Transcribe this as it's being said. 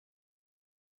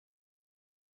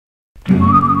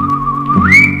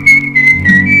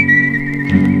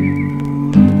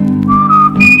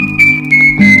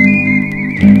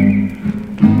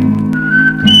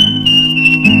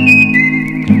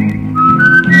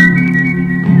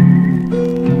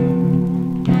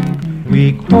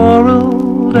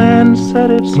and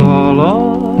said it's all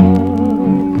off.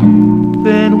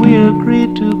 Then we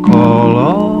agreed to call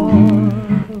off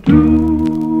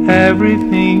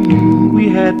everything we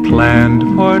had planned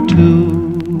for two.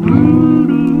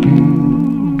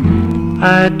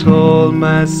 I told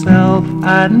myself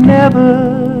I'd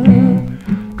never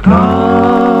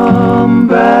come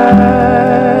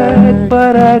back,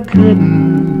 but I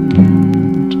couldn't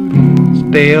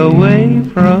stay away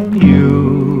from you.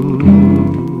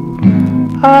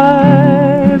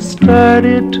 I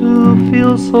started to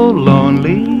feel so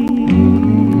lonely,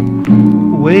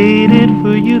 waited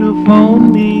for you to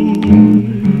phone me,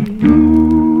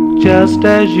 just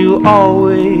as you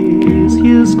always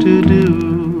used to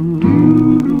do.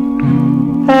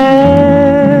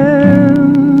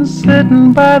 And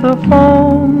sitting by the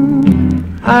phone,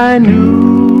 I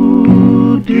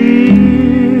knew,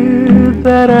 dear,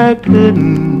 that I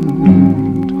couldn't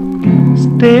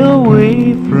stay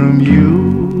away from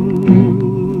you.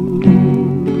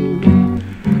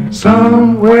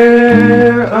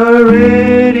 Somewhere a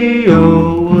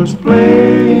radio was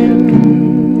playing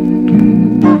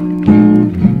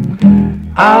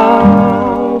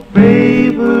our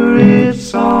favorite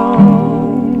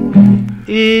song.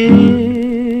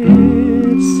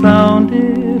 It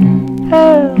sounded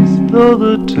as though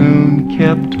the tune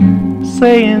kept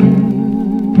saying,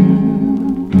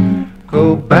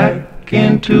 go back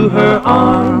into her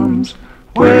arms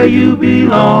where you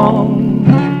belong.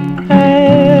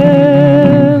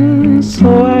 And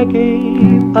so I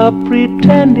gave up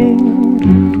pretending.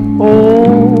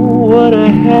 Oh, what a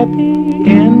happy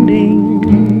ending,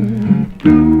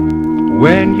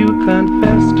 when you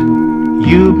confessed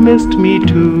you missed me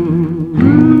too.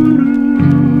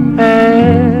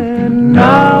 And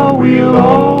now we'll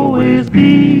always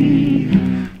be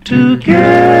together.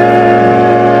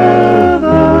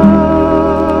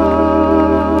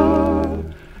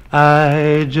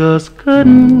 I just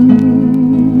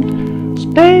couldn't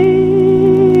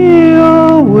stay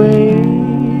away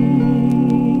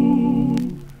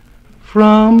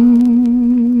from